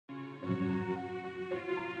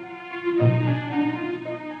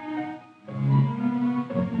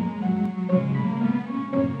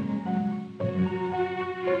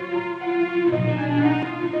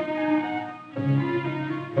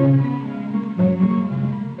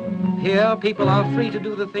Here, people are free to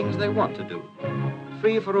do the things they want to do,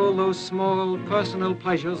 free for all those small personal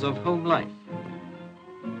pleasures of home life.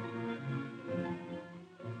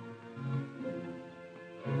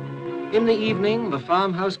 In the evening, the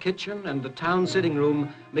farmhouse kitchen and the town sitting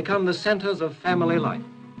room become the centers of family life.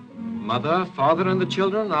 Mother, father, and the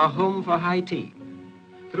children are home for high tea.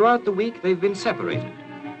 Throughout the week, they've been separated,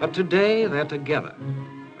 but today they're together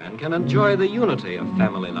and can enjoy the unity of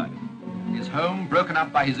family life. His home, broken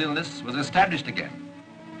up by his illness, was established again.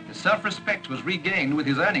 His self-respect was regained with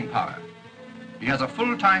his earning power. He has a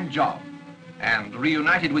full-time job and,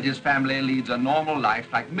 reunited with his family, leads a normal life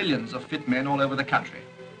like millions of fit men all over the country.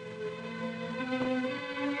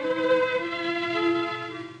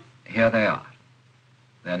 Here they are.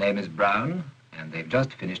 Their name is Brown, and they've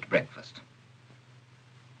just finished breakfast.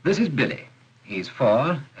 This is Billy. He's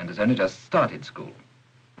 4 and has only just started school.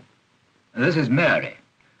 This is Mary.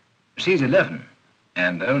 She's 11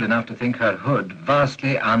 and old enough to think her hood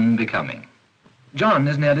vastly unbecoming. John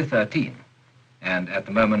is nearly 13, and at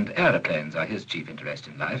the moment aeroplanes are his chief interest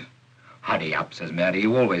in life. Hurry up, says Mary.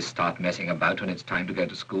 You always start messing about when it's time to go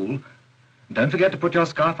to school. Don't forget to put your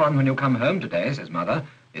scarf on when you come home today, says Mother.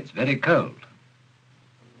 It's very cold.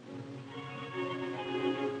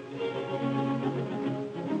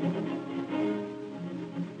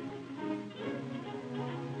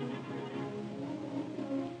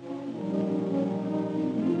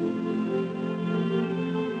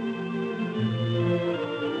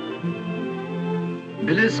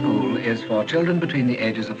 Billy's school is for children between the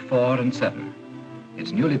ages of 4 and 7.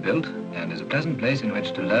 It's newly built and is a pleasant place in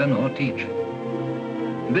which to learn or teach.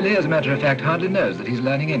 Billy, as a matter of fact, hardly knows that he's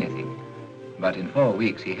learning anything. But in 4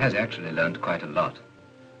 weeks, he has actually learned quite a lot.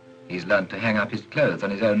 He's learned to hang up his clothes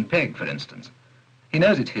on his own peg, for instance. He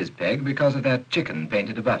knows it's his peg because of that chicken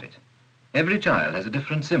painted above it. Every child has a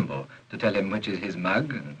different symbol to tell him which is his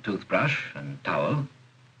mug and toothbrush and towel.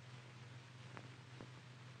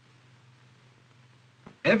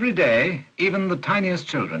 Every day, even the tiniest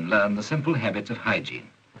children learn the simple habits of hygiene.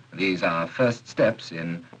 These are first steps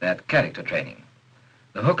in that character training.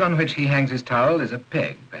 The hook on which he hangs his towel is a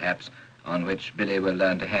peg, perhaps, on which Billy will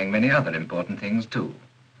learn to hang many other important things too.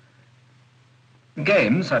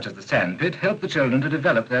 Games, such as the sandpit, help the children to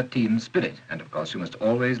develop their team spirit, and of course you must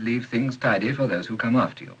always leave things tidy for those who come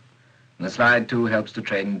after you. And the slide too helps to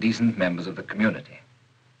train decent members of the community.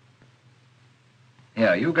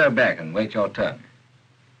 Here, you go back and wait your turn.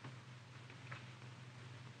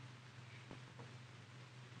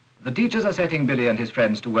 The teachers are setting Billy and his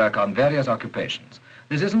friends to work on various occupations.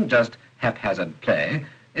 This isn't just haphazard play.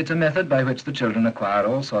 It's a method by which the children acquire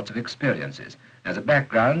all sorts of experiences as a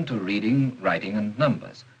background to reading, writing, and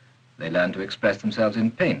numbers. They learn to express themselves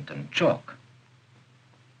in paint and chalk.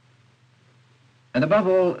 And above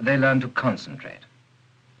all, they learn to concentrate.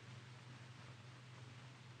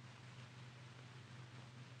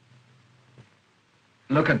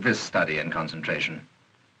 Look at this study in concentration.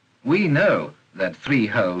 We know that 3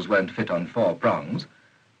 holes won't fit on 4 prongs,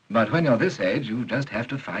 but when you're this age, you just have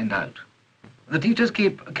to find out. The teachers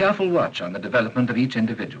keep a careful watch on the development of each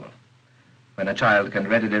individual. When a child can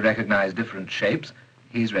readily recognize different shapes,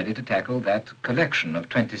 he's ready to tackle that collection of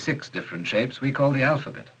 26 different shapes we call the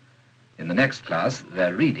alphabet. In the next class,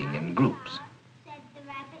 they're reading in groups. Said the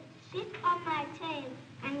rabbit, sit on my tail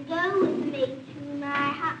and go with me to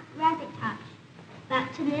my rabbit hutch.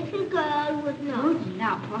 But a little girl would not. Good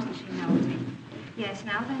enough, wasn't she, naughty? Yes,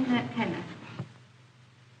 now then, Kenneth.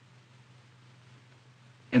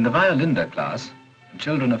 In the Violinda class,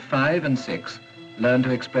 children of 5 and 6 learn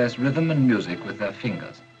to express rhythm and music with their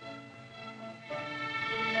fingers.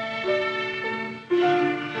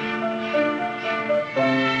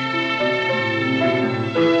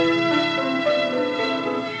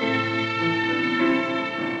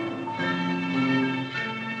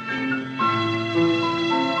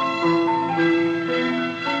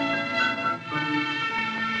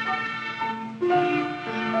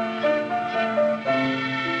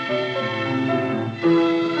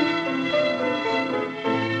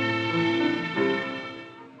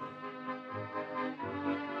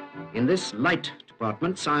 In this light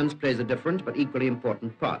department, science plays a different but equally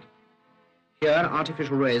important part. Here,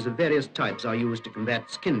 artificial rays of various types are used to combat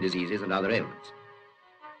skin diseases and other ailments.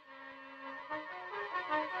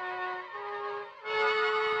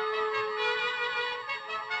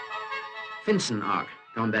 Finsen arc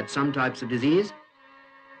combats some types of disease.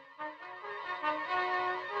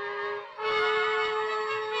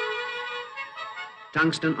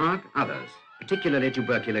 Tungsten arc others, particularly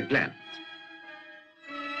tubercular glands.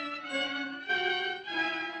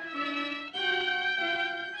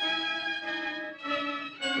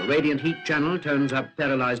 The radiant heat channel turns up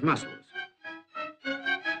paralyzed muscles.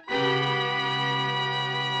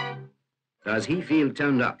 Does he feel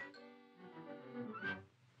toned up?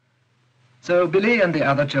 So Billy and the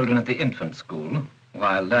other children at the infant school,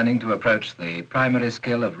 while learning to approach the primary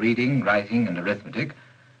skill of reading, writing, and arithmetic,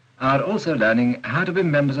 are also learning how to be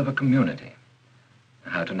members of a community,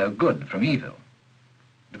 how to know good from evil,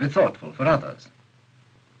 to be thoughtful for others.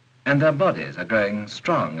 And their bodies are growing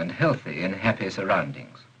strong and healthy in happy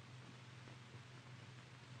surroundings.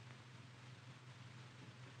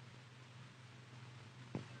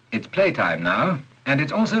 It's playtime now, and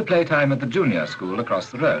it's also playtime at the junior school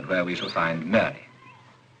across the road, where we shall find Mary.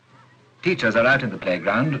 Teachers are out in the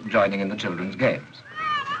playground, joining in the children's games.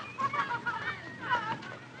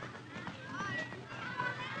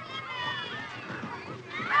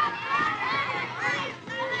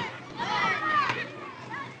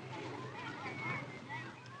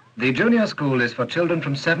 The junior school is for children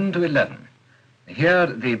from 7 to 11. Here,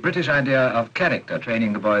 the British idea of character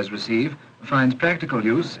training the boys receive finds practical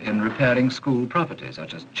use in repairing school property,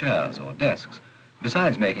 such as chairs or desks,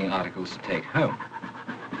 besides making articles to take home.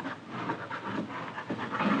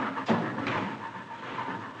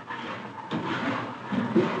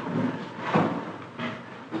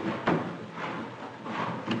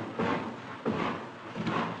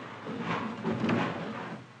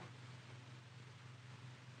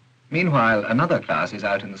 Meanwhile, another class is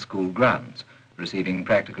out in the school grounds, receiving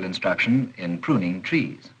practical instruction in pruning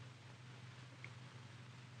trees.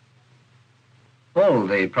 All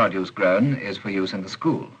the produce grown is for use in the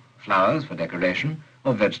school, flowers for decoration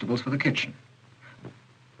or vegetables for the kitchen.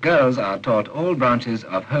 Girls are taught all branches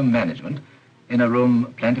of home management in a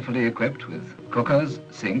room plentifully equipped with cookers,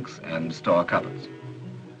 sinks, and store cupboards.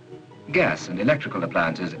 Gas and electrical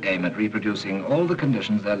appliances aim at reproducing all the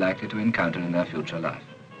conditions they're likely to encounter in their future life.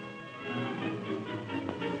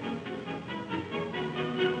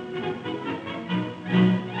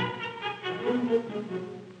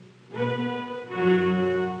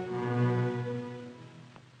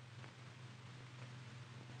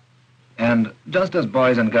 And just as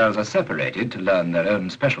boys and girls are separated to learn their own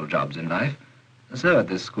special jobs in life, so at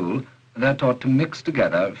this school, they're taught to mix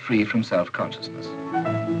together free from self-consciousness.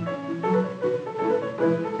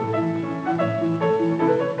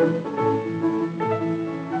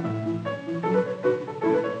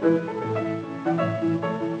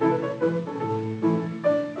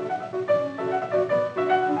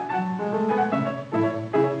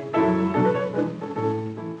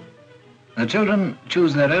 The children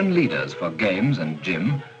choose their own leaders for games and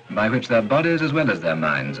gym, by which their bodies as well as their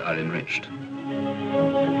minds are enriched.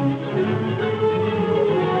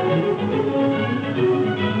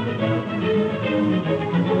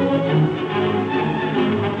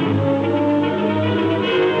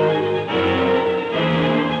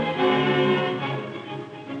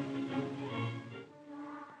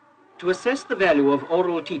 To assess the value of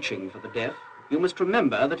oral teaching for the deaf, you must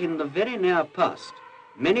remember that in the very near past,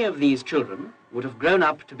 many of these children would have grown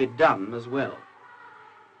up to be dumb as well.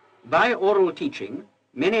 By oral teaching,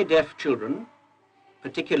 many deaf children,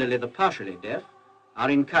 particularly the partially deaf, are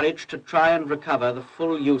encouraged to try and recover the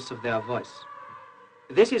full use of their voice.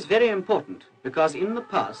 This is very important because in the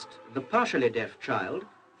past, the partially deaf child,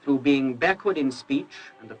 through being backward in speech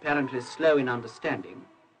and apparently slow in understanding,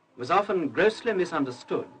 was often grossly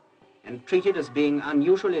misunderstood and treated as being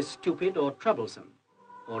unusually stupid or troublesome,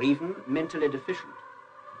 or even mentally deficient.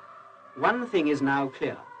 One thing is now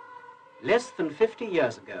clear. Less than 50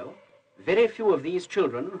 years ago, very few of these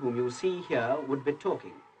children whom you see here would be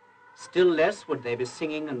talking. Still less would they be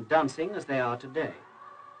singing and dancing as they are today.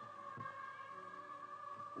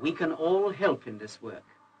 We can all help in this work.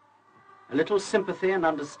 A little sympathy and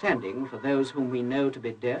understanding for those whom we know to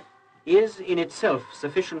be deaf is in itself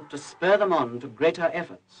sufficient to spur them on to greater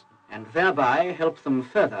efforts and thereby help them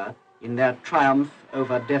further in their triumph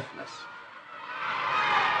over deafness.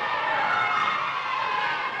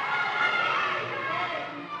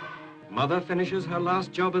 Mother finishes her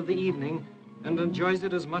last job of the evening and enjoys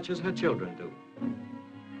it as much as her children do.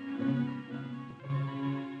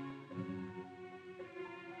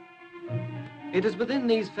 It is within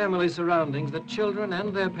these family surroundings that children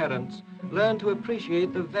and their parents learn to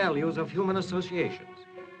appreciate the values of human associations.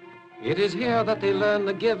 It is here that they learn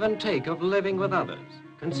the give and take of living with others,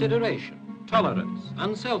 consideration, tolerance,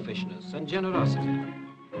 unselfishness, and generosity.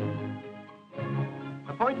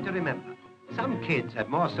 A point to remember. Some kids have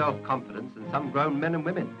more self-confidence than some grown men and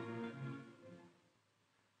women.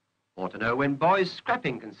 Or to know when boys'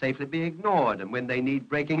 scrapping can safely be ignored and when they need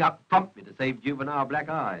breaking up promptly to save juvenile black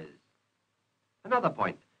eyes. Another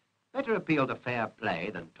point, better appeal to fair play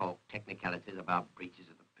than talk technicalities about breaches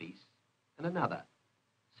of the piece and another.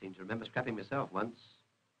 Seem to remember scrapping myself once.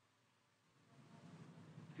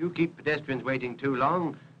 If you keep pedestrians waiting too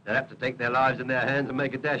long, they'll have to take their lives in their hands and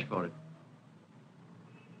make a dash for it.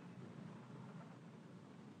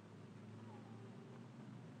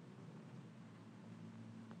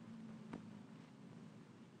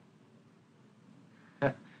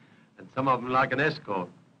 And some of them like an escort.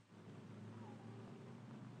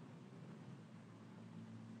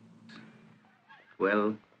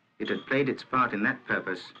 Well, it had played its part in that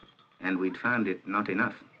purpose, and we'd found it not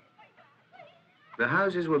enough. The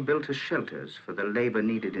houses were built as shelters for the labor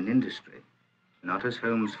needed in industry, not as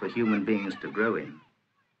homes for human beings to grow in.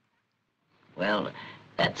 Well,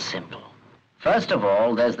 that's simple. First of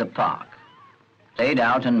all, there's the park, laid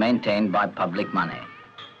out and maintained by public money.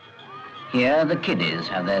 Here, the kiddies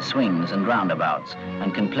have their swings and roundabouts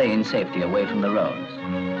and can play in safety away from the roads.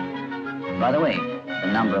 By the way,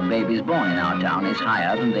 the number of babies born in our town is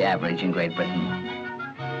higher than the average in Great Britain.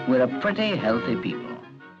 We're a pretty healthy people.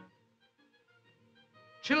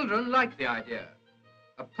 Children like the idea.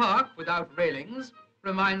 A park without railings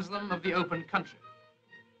reminds them of the open country.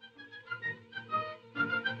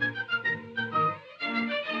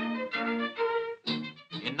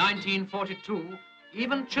 In 1942,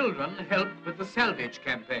 even children helped with the salvage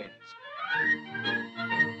campaigns.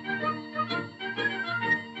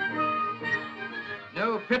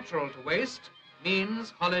 No petrol to waste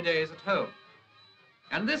means holidays at home.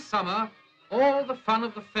 And this summer, all the fun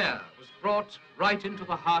of the fair was brought right into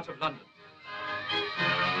the heart of London.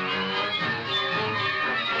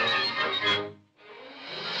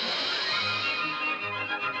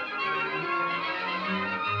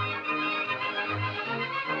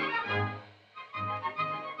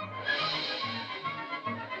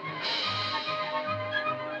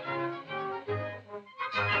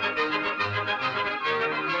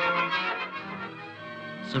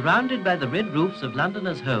 Surrounded by the red roofs of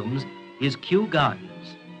Londoners' homes is Kew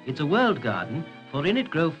Gardens. It's a world garden, for in it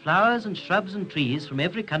grow flowers and shrubs and trees from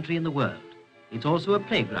every country in the world. It's also a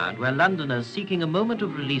playground where Londoners seeking a moment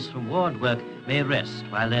of release from war and work may rest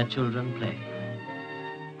while their children play.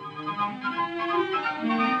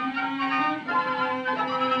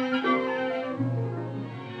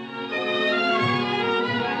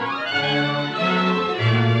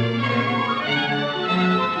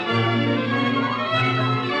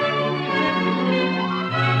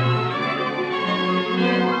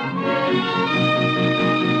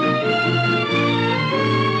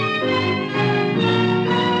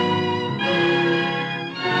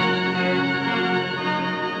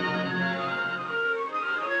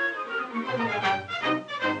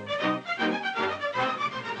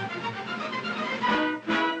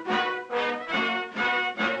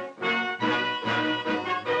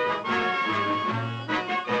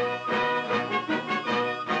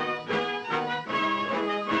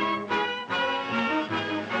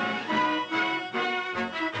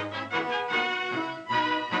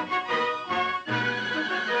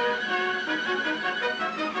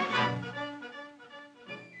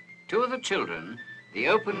 To the children, the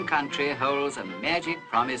open country holds a magic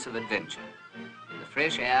promise of adventure. In the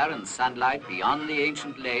fresh air and sunlight beyond the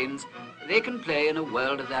ancient lanes, they can play in a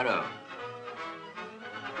world of their own.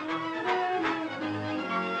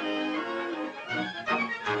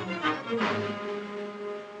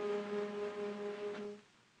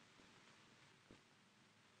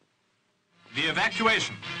 The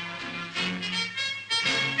evacuation.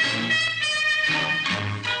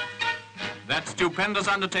 That stupendous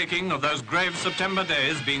undertaking of those grave September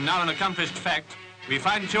days being now an accomplished fact, we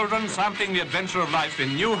find children sampling the adventure of life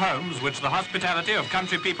in new homes which the hospitality of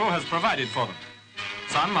country people has provided for them.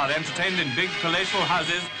 Some are entertained in big palatial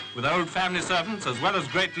houses with old family servants as well as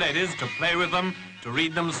great ladies to play with them, to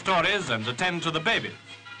read them stories and attend to the babies.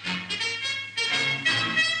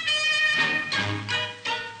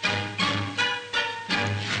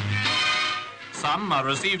 Some are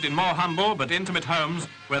received in more humble but intimate homes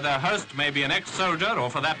where their host may be an ex-soldier or,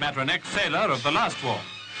 for that matter, an ex-sailor of the last war.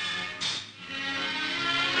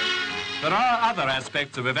 There are other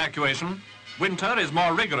aspects of evacuation. Winter is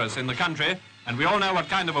more rigorous in the country, and we all know what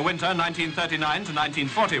kind of a winter 1939 to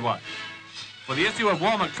 1940 was. For the issue of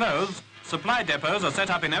warmer clothes, supply depots are set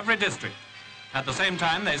up in every district. At the same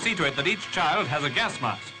time, they see to it that each child has a gas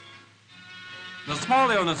mask. The small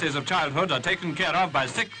illnesses of childhood are taken care of by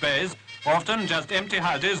sick bays, often just empty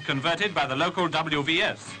houses converted by the local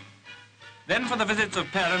WVS. Then for the visits of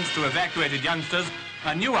parents to evacuated youngsters,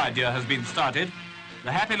 a new idea has been started.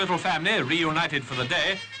 The happy little family, reunited for the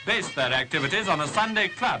day, base their activities on a Sunday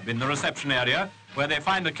club in the reception area where they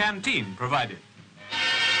find a canteen provided.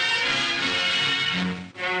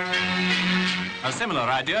 A similar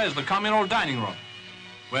idea is the communal dining room.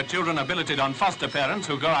 Where children are billeted on foster parents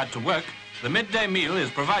who go out to work, the midday meal is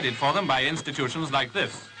provided for them by institutions like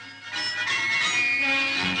this.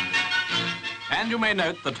 And you may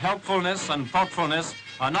note that helpfulness and thoughtfulness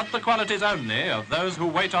are not the qualities only of those who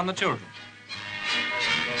wait on the children.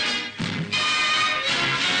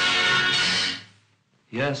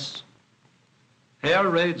 Yes, air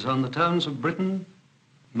raids on the towns of Britain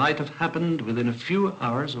might have happened within a few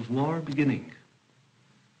hours of war beginning.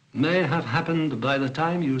 May have happened by the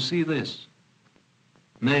time you see this.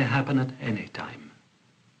 May happen at any time.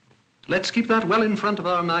 Let's keep that well in front of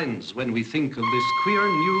our minds when we think of this queer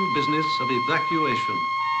new business of evacuation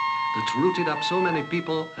that's rooted up so many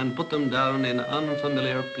people and put them down in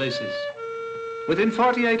unfamiliar places. Within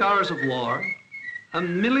 48 hours of war,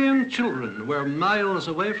 1 million children were miles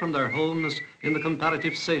away from their homes in the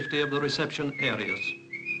comparative safety of the reception areas.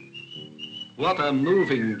 What a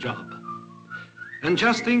moving job. And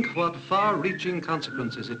just think what far-reaching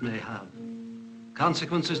consequences it may have.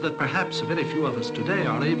 Consequences that perhaps very few of us today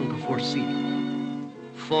are able to foresee.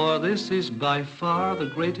 For this is by far the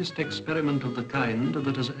greatest experiment of the kind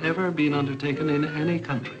that has ever been undertaken in any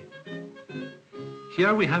country.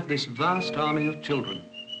 Here we have this vast army of children.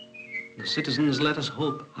 The citizens let us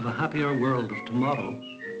hope of a happier world of tomorrow,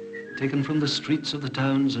 taken from the streets of the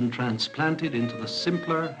towns and transplanted into the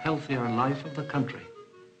simpler, healthier life of the country.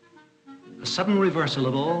 A sudden reversal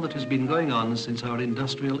of all that has been going on since our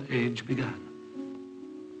industrial age began.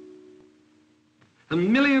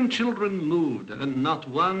 1 million children moved and not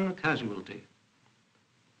one casualty.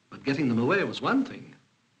 But getting them away was one thing.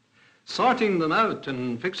 Sorting them out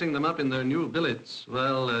and fixing them up in their new billets,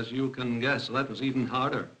 well, as you can guess, that was even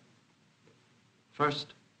harder.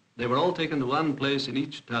 First, they were all taken to one place in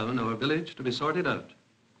each town or village to be sorted out.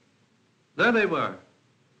 There they were,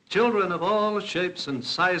 children of all shapes and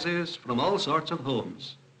sizes from all sorts of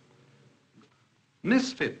homes.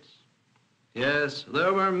 Misfits. Yes,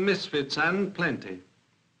 there were misfits and plenty.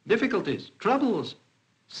 Difficulties, troubles,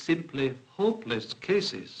 simply hopeless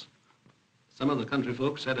cases. Some of the country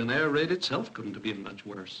folk said an air raid itself couldn't have been much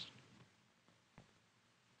worse.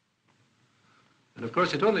 And of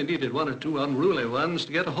course, it only needed 1 or 2 unruly ones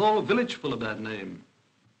to get a whole village full of that name.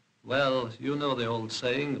 Well, you know the old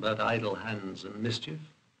saying about idle hands and mischief.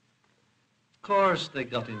 Of course they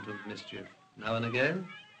got into mischief now and again.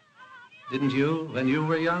 Didn't you when you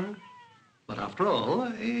were young? But after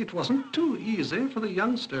all, it wasn't too easy for the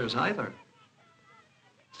youngsters either.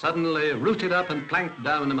 Suddenly rooted up and planked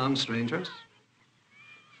down among strangers.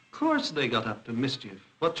 Of course they got up to mischief.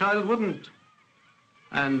 What child wouldn't?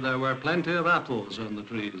 And there were plenty of apples on the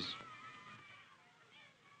trees.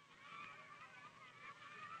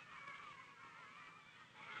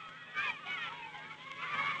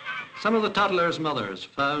 Some of the toddlers' mothers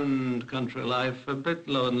found country life a bit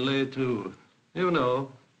lonely too. You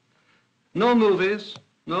know, no movies,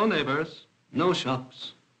 no neighbors, no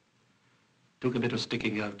shops. Took a bit of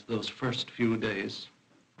sticking out those first few days.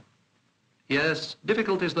 Yes,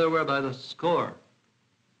 difficulties there were by the score.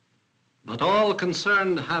 But all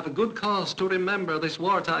concerned have a good cause to remember this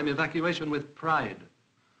wartime evacuation with pride,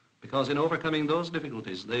 because in overcoming those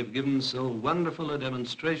difficulties, they've given so wonderful a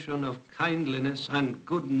demonstration of kindliness and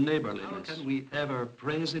good neighborliness. How can we ever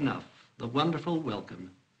praise enough the wonderful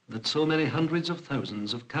welcome that so many hundreds of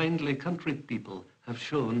thousands of kindly country people have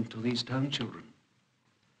shown to these town children?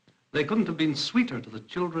 They couldn't have been sweeter to the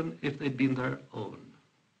children if they'd been their own.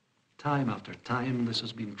 Time after time, this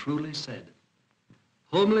has been truly said.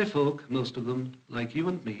 Homely folk, most of them, like you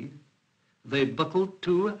and me, they buckled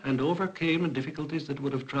to and overcame difficulties that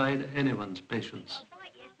would have tried anyone's patience.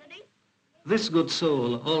 This good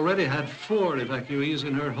soul already had 4 evacuees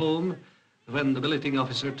in her home when the billeting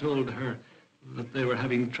officer told her that they were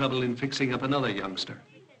having trouble in fixing up another youngster.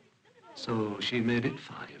 So she made it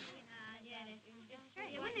 5.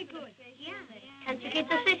 Can't you get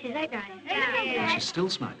the fishes, right? She's still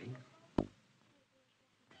smiling.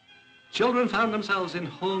 Children found themselves in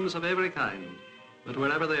homes of every kind, but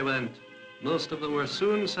wherever they went, most of them were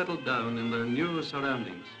soon settled down in their new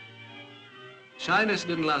surroundings. Shyness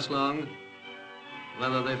didn't last long,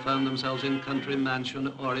 whether they found themselves in country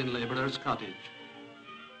mansion or in laborer's cottage.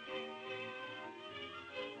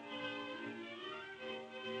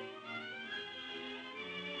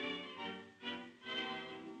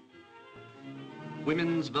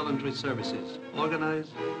 Women's voluntary services,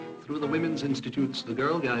 organized through the Women's Institutes, the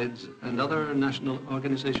Girl Guides, and other national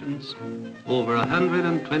organizations, over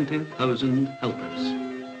 120,000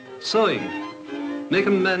 helpers. Sewing,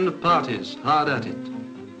 making men parties, hard at it.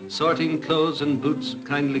 Sorting clothes and boots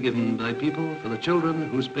kindly given by people for the children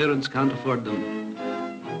whose parents can't afford them.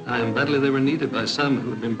 time, badly they were needed by some who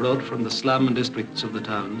had been brought from the slum districts of the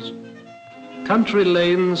towns. Country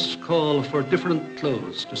lanes call for different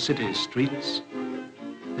clothes to city streets,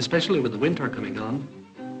 especially with the winter coming on.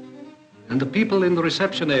 And the people in the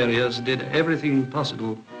reception areas did everything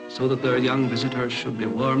possible so that their young visitors should be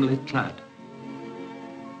warmly clad.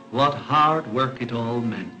 What hard work it all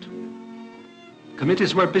meant.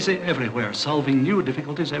 Committees were busy everywhere, solving new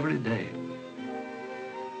difficulties every day.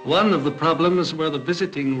 One of the problems were the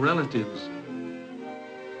visiting relatives.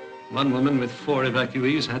 One woman with 4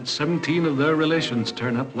 evacuees had 17 of their relations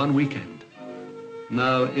turn up one weekend.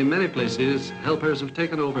 Now, in many places, helpers have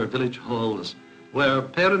taken over village halls where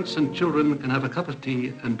parents and children can have a cup of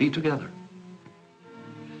tea and be together,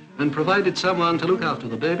 and provided someone to look after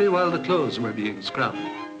the baby while the clothes were being scrubbed.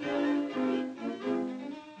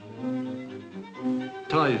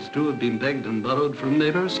 Toys, too, have been begged and borrowed from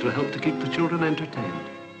neighbors to help to keep the children entertained.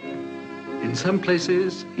 In some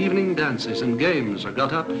places, evening dances and games are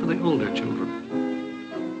got up for the older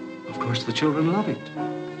children. Of course, the children love it,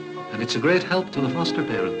 and it's a great help to the foster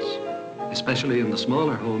parents, especially in the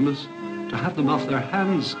smaller homes, to have them off their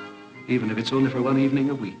hands, even if it's only for one evening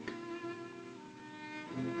a week.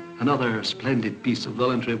 Another splendid piece of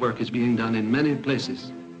voluntary work is being done in many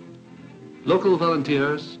places. Local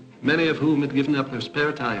volunteers, many of whom had given up their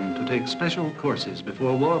spare time to take special courses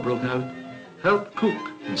before war broke out, help cook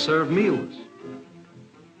and serve meals.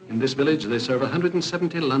 In this village, they serve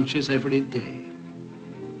 170 lunches every day.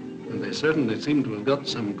 And they certainly seem to have got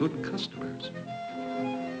some good customers.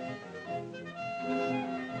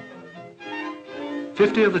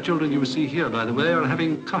 50 of the children you see here, by the way, are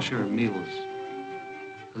having kosher meals.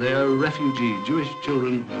 They are refugee Jewish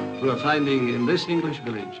children who are finding in this English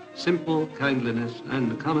village simple kindliness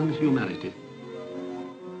and common humanity.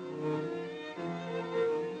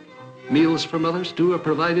 Meals for mothers, too, are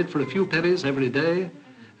provided for a few pennies every day,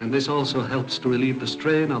 and this also helps to relieve the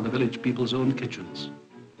strain on the village people's own kitchens.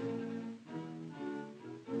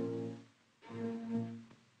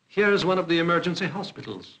 Here's one of the emergency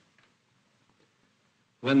hospitals.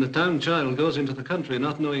 When the town child goes into the country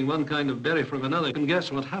not knowing one kind of berry from another, you can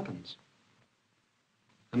guess what happens.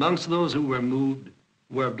 Amongst those who were moved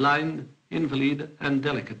were blind, invalid, and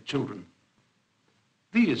delicate children.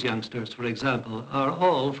 These youngsters, for example, are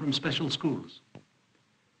all from special schools.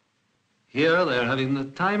 Here they're having the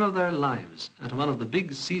time of their lives at one of the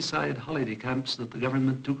big seaside holiday camps that the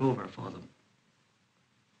government took over for them.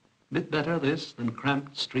 Bit better this than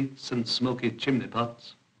cramped streets and smoky chimney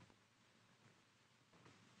pots.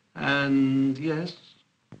 And yes,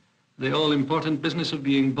 the all-important business of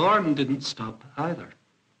being born didn't stop either.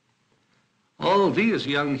 All these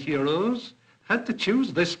young heroes had to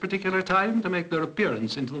choose this particular time to make their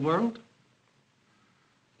appearance into the world.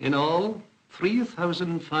 In all,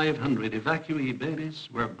 3,500 evacuee babies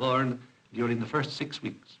were born during the first 6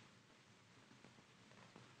 weeks.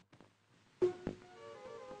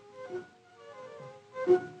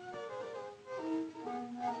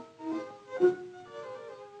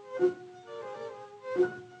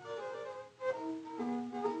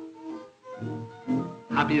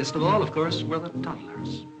 Happiest of all, of course, were the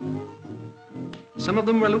toddlers. Some of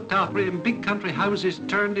them were looked after in big country houses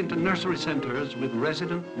turned into nursery centers with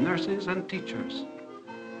resident nurses and teachers.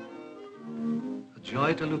 A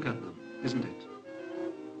joy to look at them, isn't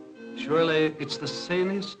it? Surely it's the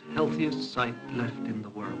sanest, healthiest sight left in the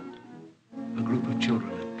world, a group of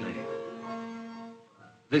children at play.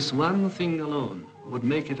 This one thing alone would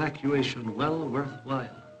make evacuation well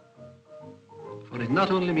worthwhile. For it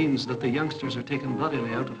not only means that the youngsters are taken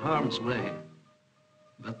bodily out of harm's way,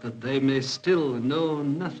 but that they may still know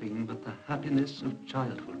nothing but the happiness of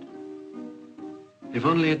childhood. If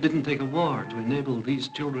only it didn't take a war to enable these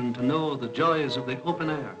children to know the joys of the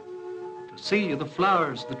open air, to see the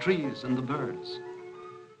flowers, the trees, and the birds.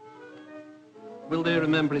 Will they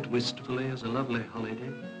remember it wistfully as a lovely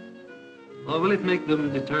holiday? Or will it make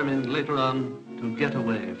them determined later on to get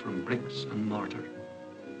away from bricks and mortar?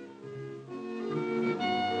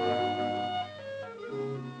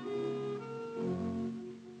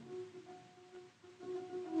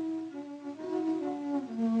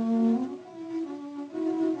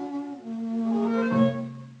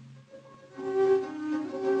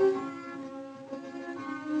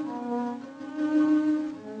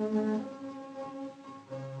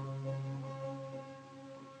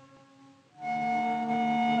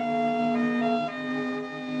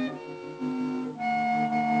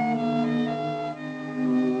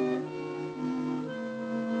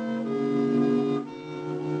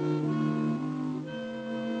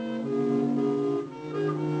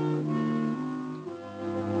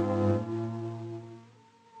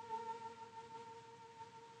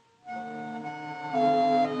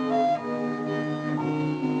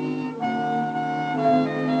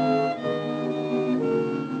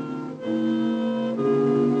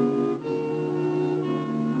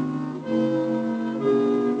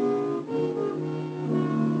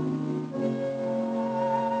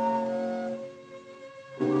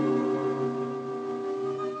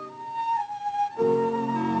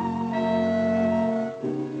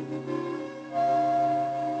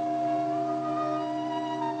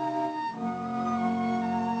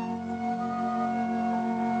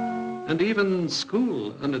 And even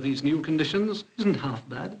school under these new conditions isn't half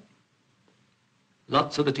bad.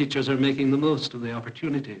 Lots of the teachers are making the most of the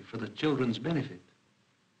opportunity for the children's benefit,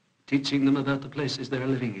 teaching them about the places they're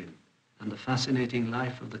living in and the fascinating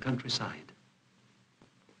life of the countryside.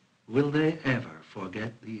 Will they ever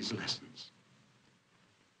forget these lessons?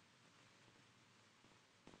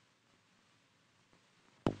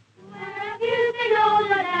 Where have you been all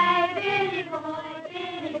the day, Billy boy,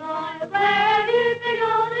 Billy boy? Where have you been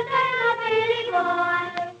all the day, my Billy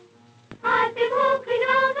boy? I've been walking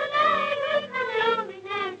all the day with my lonely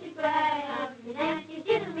Nancy Gray. I've been empty,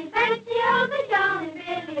 diddly fancy, oh, but darling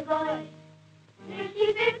Billy boy. If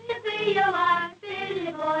she fit to be your wife,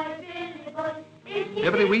 Billy boy, Billy boy.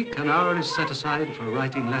 Every week an hour is set aside for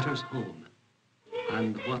writing letters home.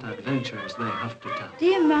 And what adventures they have to tell.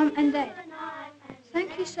 Dear Mum and Dad,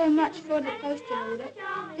 thank you so much for the postal order.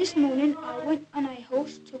 This morning I went on a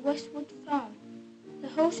horse to Westwood Farm. The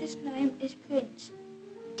horse's name is Prince.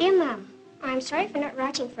 Dear Mum, I'm sorry for not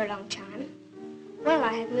writing for a long time. Well,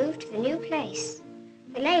 I have moved to the new place.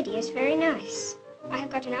 The lady is very nice. I have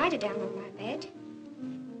got an eiderdown on my bed.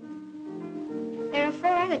 There are 4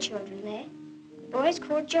 other children there. The boy's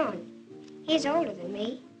called John. He's older than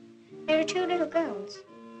me. There are 2 little girls.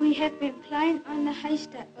 We have been playing on the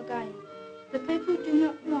haystack again. The people do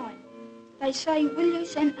not mind. They say, will you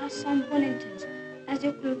send us some Wellingtons, as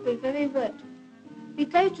it will be very wet. We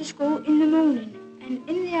go to school in the morning, and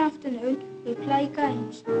in the afternoon we play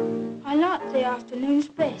games. I like the afternoons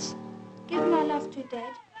best. Give my love to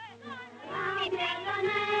Dad. My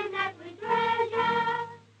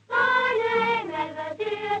name ever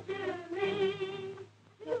dear to me.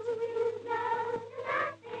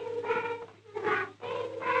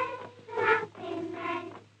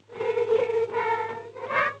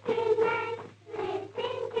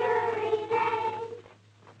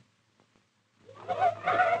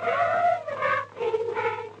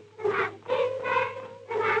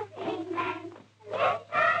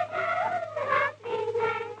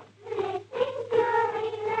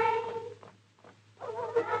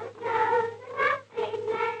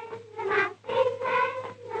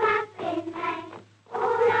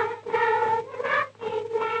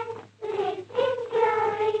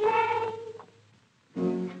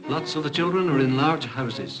 Lots of the children are in large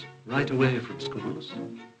houses, right away from schools,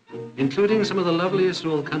 including some of the loveliest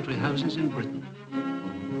old country houses in Britain.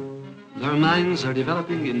 Their minds are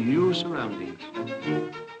developing in new surroundings.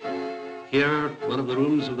 Here, one of the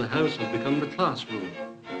rooms of the house has become the classroom.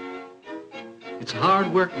 It's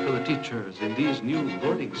hard work for the teachers in these new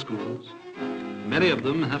boarding schools. Many of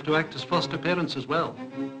them have to act as foster parents as well.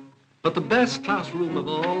 But the best classroom of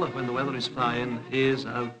all, when the weather is fine, is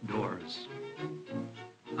outdoors.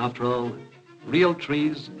 After all, real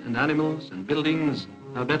trees and animals and buildings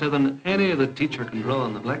are better than any the teacher can draw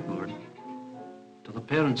on the blackboard. To the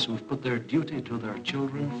parents who've put their duty to their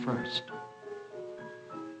children first.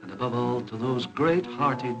 And above all, to those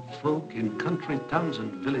great-hearted folk in country towns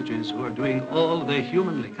and villages who are doing all they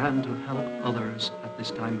humanly can to help others at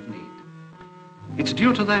this time of need. It's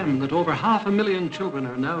due to them that over 500,000 children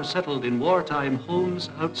are now settled in wartime homes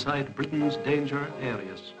outside Britain's danger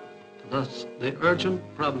areas. Thus, the urgent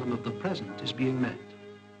problem of the present is being met.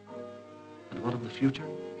 And what of the future?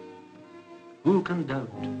 Who can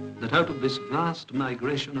doubt that out of this vast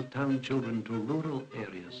migration of town children to rural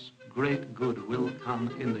areas, great good will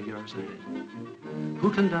come in the years ahead?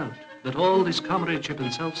 Who can doubt that all this comradeship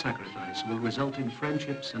and self-sacrifice will result in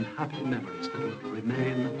friendships and happy memories that will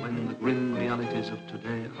remain when the grim realities of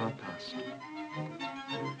today are past?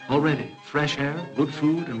 Already, fresh air, good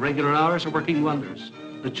food, and regular hours are working wonders.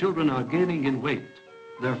 The children are gaining in weight.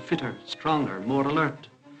 They're fitter, stronger, more alert.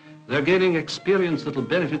 They're gaining experience that'll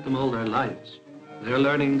benefit them all their lives. They're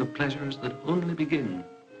learning the pleasures that only begin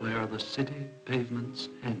where the city pavements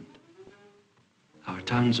end. Our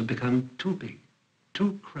towns have become too big,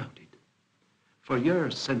 too crowded. For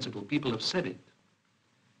years, sensible people have said it.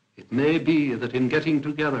 It may be that in getting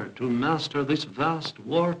together to master this vast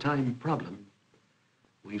wartime problem,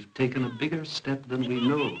 we've taken a bigger step than we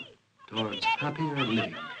know towards happier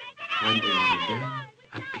living when we are there